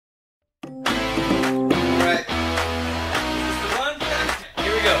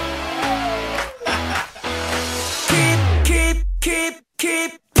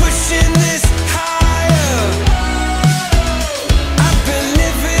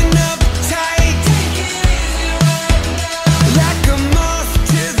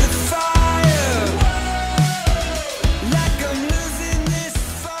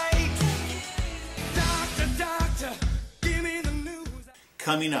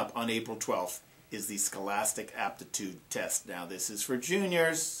up on April 12th is the Scholastic Aptitude Test. Now, this is for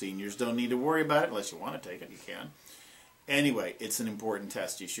juniors. Seniors don't need to worry about it unless you want to take it. You can. Anyway, it's an important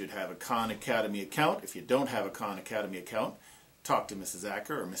test. You should have a Khan Academy account. If you don't have a Khan Academy account, talk to Mrs.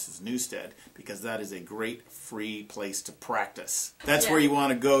 Acker or Mrs. Newstead, because that is a great free place to practice. That's where you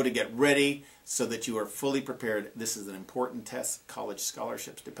want to go to get ready so that you are fully prepared. This is an important test. College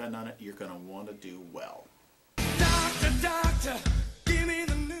scholarships depend on it. You're going to want to do well. Doctor, doctor, give me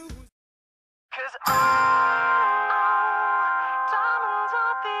the news. 'Cause diamonds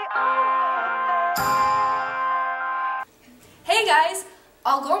are the Hey guys,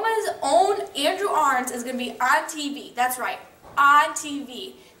 Algoma's own Andrew Arns is going to be on TV. That's right, on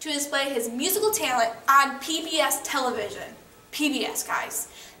TV, to display his musical talent on PBS television. PBS, guys.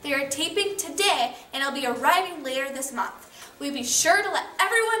 They are taping today and it'll be arriving later this month. We'll be sure to let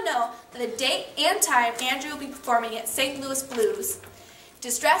everyone know the date and time Andrew will be performing at St. Louis Blues,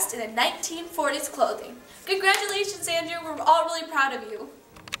 dressed in a 1940s clothing. Congratulations, Andrew. We're all really proud of you.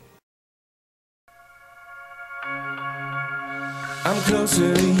 I'm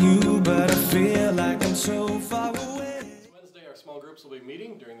closer to you, but I feel like I'm so far away. Wednesday, our small groups will be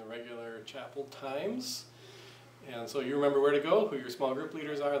meeting during the regular chapel times. And so you remember where to go, who your small group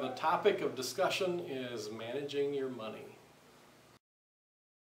leaders are. The topic of discussion is managing your money.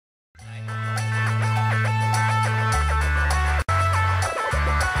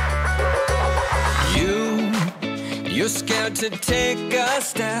 You're scared to take a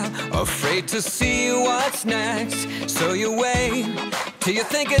step, afraid to see what's next. So you wait till you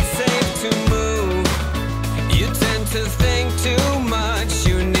think it's safe to move. You tend to think too much.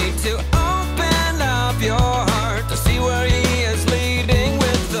 You need to open up your heart to see where he is leading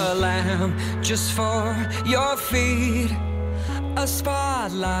with the lamp. Just for your feet, a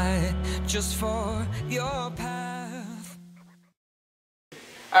spotlight just for your path.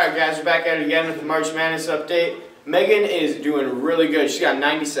 Alright guys, we're back at it again with the March Madness update. Megan is doing really good. She's got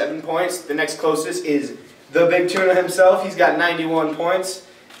 97 points. The next closest is the Big Tuna himself. He's got 91 points.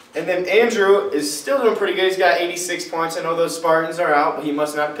 And then Andrew is still doing pretty good. He's got 86 points. I know those Spartans are out, but he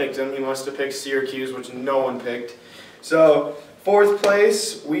must not have picked them. He must have picked Syracuse, which no one picked. So, fourth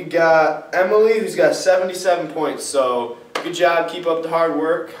place, we got Emily, who's got 77 points. So, good job. Keep up the hard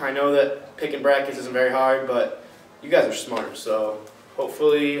work. I know that picking brackets isn't very hard, but you guys are smart. So,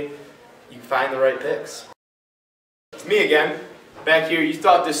 hopefully you find the right picks. It's me again, back here. You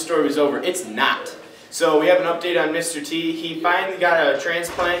thought this story was over. It's not. So we have an update on Mr. T. He finally got a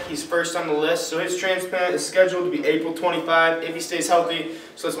transplant. He's first on the list. So his transplant is scheduled to be April 25 if he stays healthy.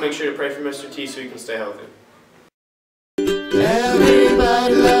 So let's make sure to pray for Mr. T so he can stay healthy.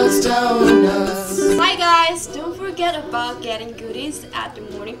 Everybody loves donuts. Hi guys, don't forget about getting goodies at the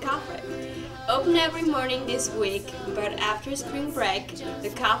morning cafe. Open every morning this week, but after spring break, the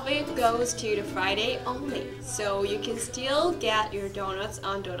cafe goes to the Friday only, so you can still get your donuts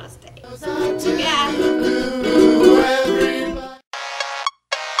on Donuts Day. Yeah.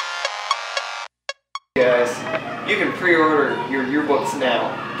 Guys, you can pre-order your yearbooks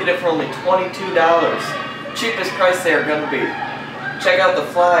now. Get it for only $22. Cheapest price they are going to be. Check out the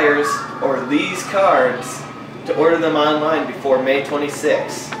flyers or these cards to order them online before May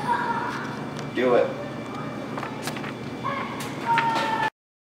 26th. Do it.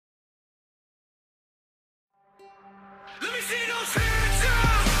 Let me see those hands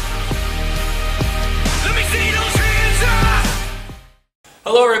up. Let me see those hands up.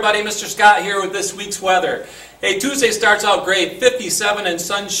 Hello everybody, Mr. Scott here with this week's weather. Hey, Tuesday starts out great, 57 and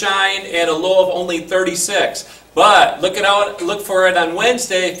sunshine and a low of only 36. But look for it on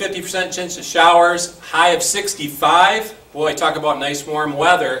Wednesday, 50% chance of showers, high of 65. Boy, talk about nice warm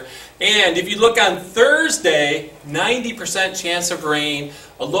weather. And if you look on Thursday, 90% chance of rain,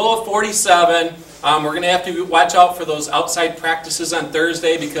 a low of 47. We're going to have to watch out for those outside practices on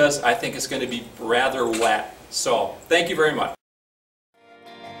Thursday because I think it's going to be rather wet. So, thank you very much.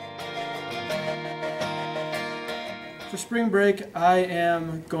 For spring break, I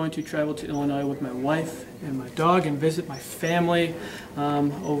am going to travel to Illinois with my wife and my dog and visit my family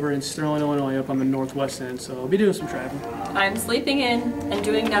over in Sterling, Illinois, up on the northwest end. So I'll be doing some traveling. I'm sleeping in and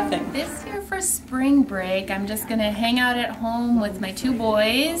doing nothing. This year for spring break, I'm just going to hang out at home with my two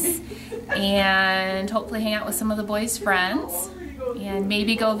boys and hopefully hang out with some of the boys' friends and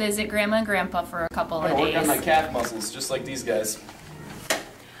maybe go visit Grandma and Grandpa for a couple of days. I'm going to work on my calf muscles, just like these guys.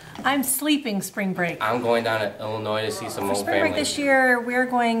 I'm sleeping spring break. I'm going down to Illinois to see some old family. For spring break this year, we're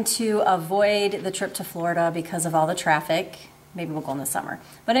going to avoid the trip to Florida because of all the traffic. Maybe we'll go in the summer.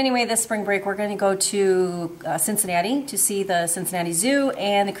 But anyway, this spring break, we're going to go to Cincinnati to see the Cincinnati Zoo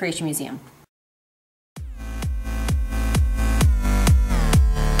and the Creation Museum.